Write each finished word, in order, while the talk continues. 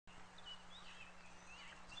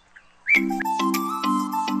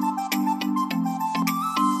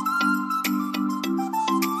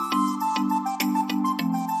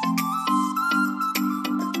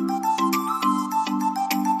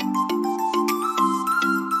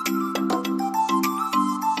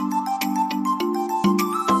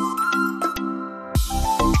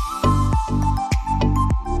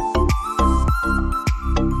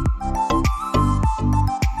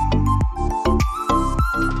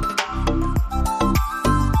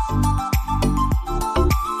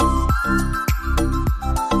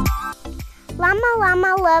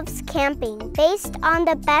Llama Loves Camping, based on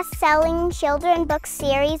the best-selling children's book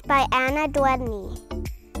series by Anna Dwedny.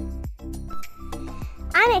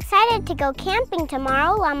 I'm excited to go camping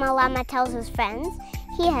tomorrow, Llama tells his friends.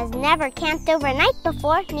 He has never camped overnight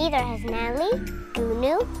before, neither has Nellie,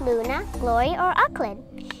 Gunu, Luna, Glory, or Euclid.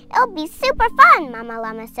 It'll be super fun, Mama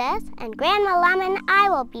Llama says, and Grandma Llama and I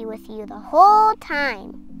will be with you the whole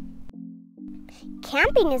time.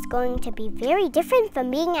 Camping is going to be very different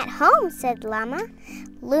from being at home, said Llama.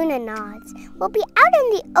 Luna nods. We'll be out in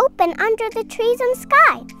the open under the trees and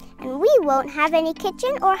sky, and we won't have any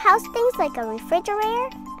kitchen or house things like a refrigerator,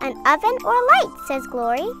 an oven, or light, says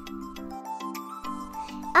Glory.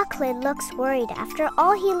 Euclid looks worried. After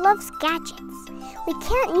all, he loves gadgets. We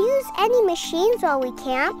can't use any machines while we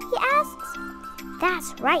camp, he asks.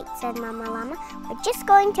 That's right, said Mama Llama. We're just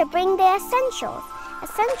going to bring the essentials.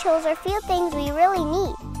 Essentials are few things we really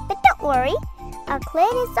need. But don't worry,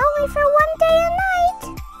 Euclid is only for one day and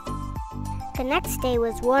night. The next day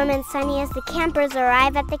was warm and sunny as the campers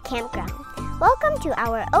arrive at the campground. Welcome to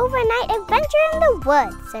our overnight adventure in the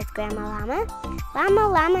woods, says Grandma Llama.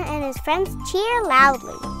 Llama and his friends cheer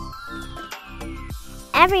loudly.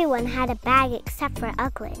 Everyone had a bag except for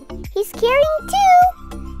Euclid. He's carrying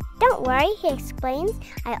two. Don't worry, he explains.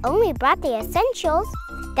 I only brought the essentials.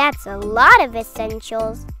 That's a lot of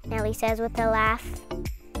essentials, Nellie says with a laugh.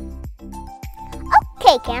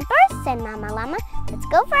 Okay, campers, said Mama Llama. Let's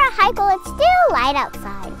go for a hike while it's still light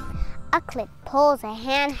outside. Euclid pulls a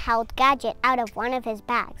handheld gadget out of one of his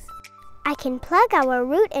bags. I can plug our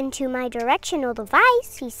route into my directional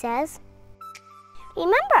device, he says.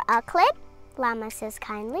 Remember, Euclid, Llama says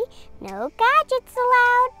kindly, no gadgets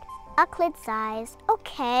allowed. Euclid sighs.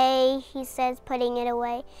 Okay, he says, putting it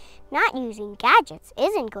away. Not using gadgets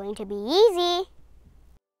isn't going to be easy.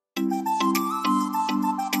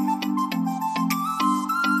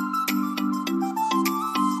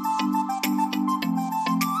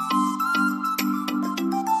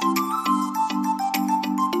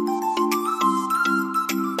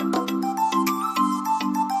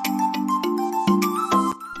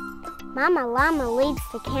 Mama Llama leads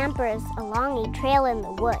the campers along a trail in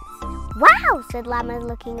the woods. Wow, said Llama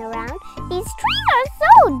looking around. These trees are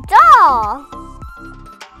so tall.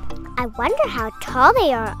 I wonder how tall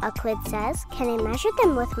they are, Euclid says. Can I measure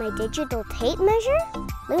them with my digital tape measure?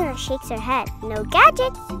 Luna shakes her head. No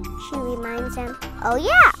gadgets, she reminds him. Oh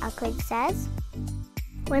yeah, Euclid says.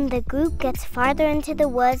 When the group gets farther into the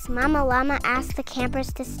woods, Mama Llama asks the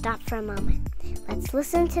campers to stop for a moment. Let's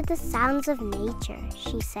listen to the sounds of nature,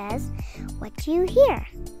 she says. What do you hear?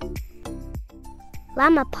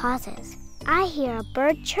 Llama pauses. I hear a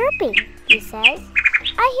bird chirping, he says.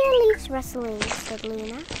 I hear leaves rustling, said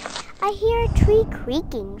Luna. I hear a tree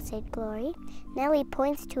creaking, said Glory. Nellie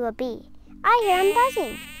points to a bee. I hear him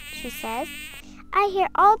buzzing, she says. I hear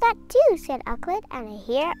all that too, said Euclid, and I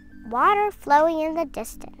hear water flowing in the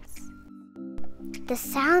distance. The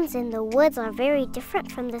sounds in the woods are very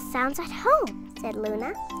different from the sounds at home, said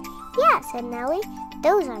Luna. Yeah, said Nellie.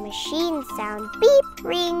 Those are machine sounds. Beep,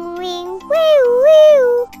 ring, ring, woo,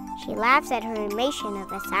 woo. She laughs at her imitation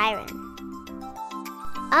of a siren.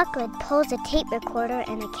 Euclid pulls a tape recorder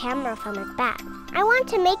and a camera from his bag. I want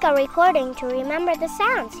to make a recording to remember the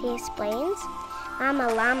sounds, he explains.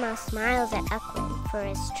 Mama Llama smiles at Euclid for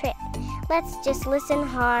his trick. Let's just listen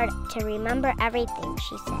hard to remember everything,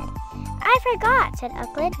 she said. I forgot, said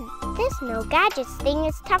Euclid. This no gadgets thing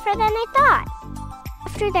is tougher than I thought.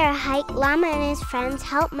 After their hike, Llama and his friends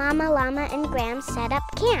help Mama Llama and Gram set up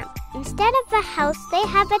camp. Instead of a house, they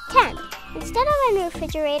have a tent. Instead of a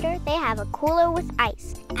refrigerator, they have a cooler with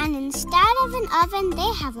ice. And instead of an oven,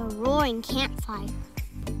 they have a roaring campfire.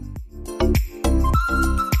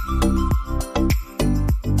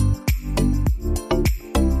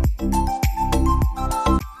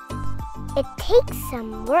 It takes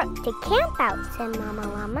some work to camp out, said Mama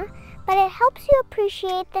Llama, but it helps you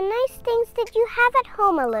appreciate the nice things that you have at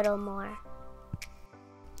home a little more.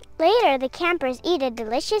 Later, the campers eat a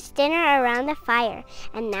delicious dinner around the fire.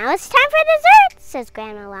 And now it's time for dessert, says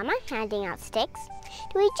Grandma Llama, handing out sticks.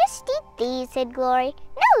 Do we just eat these, said Glory.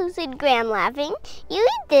 No, said Gram, laughing. You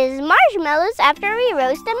eat these marshmallows after we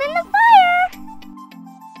roast them in the fire.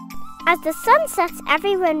 As the sun sets,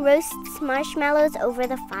 everyone roasts marshmallows over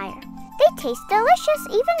the fire. They taste delicious,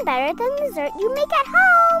 even better than dessert you make at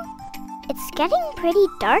home. It's getting pretty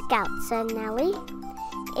dark out, said Nellie.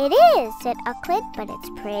 It is, said Euclid, but it's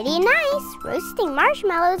pretty nice, roasting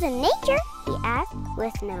marshmallows in nature, he asked,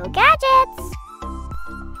 with no gadgets.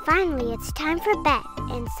 Finally, it's time for bed.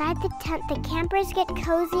 Inside the tent, the campers get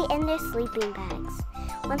cozy in their sleeping bags.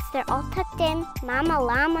 Once they're all tucked in, Mama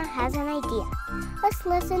Llama has an idea. Let's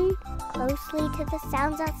listen closely to the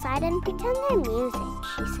sounds outside and pretend they're music,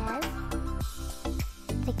 she says.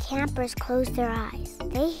 The campers close their eyes.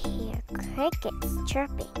 They hear crickets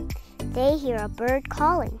chirping. They hear a bird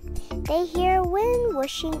calling. They hear wind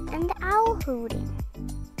whooshing and the owl hooting.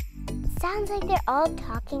 Sounds like they're all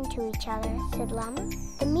talking to each other, said Llama.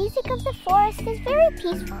 The music of the forest is very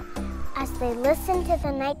peaceful. As they listen to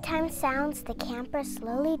the nighttime sounds, the campers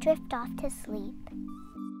slowly drift off to sleep.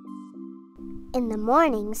 In the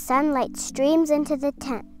morning, sunlight streams into the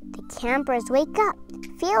tent. The campers wake up,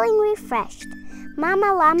 feeling refreshed.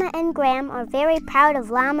 Mama Llama and Gram are very proud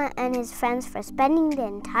of Llama and his friends for spending the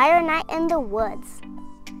entire night in the woods.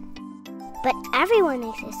 But everyone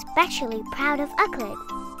is especially proud of Euclid.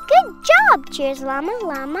 Good job, cheers Llama.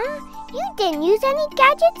 Llama, you didn't use any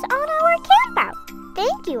gadgets on our campout.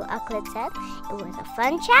 Thank you, Euclid said. It was a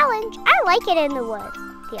fun challenge. I like it in the woods.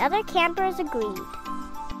 The other campers agreed.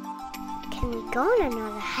 Can we go on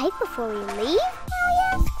another hike before we leave? Nellie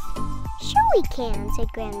asks. Sure we can,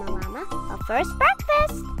 said Grandma Llama. But first,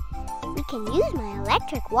 breakfast. We can use my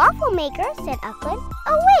electric waffle maker, said Euclid.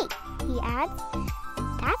 Oh, wait, he adds.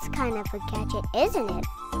 That's kind of a gadget, isn't it?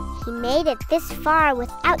 He made it this far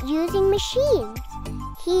without using machines.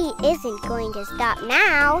 He isn't going to stop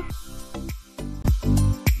now.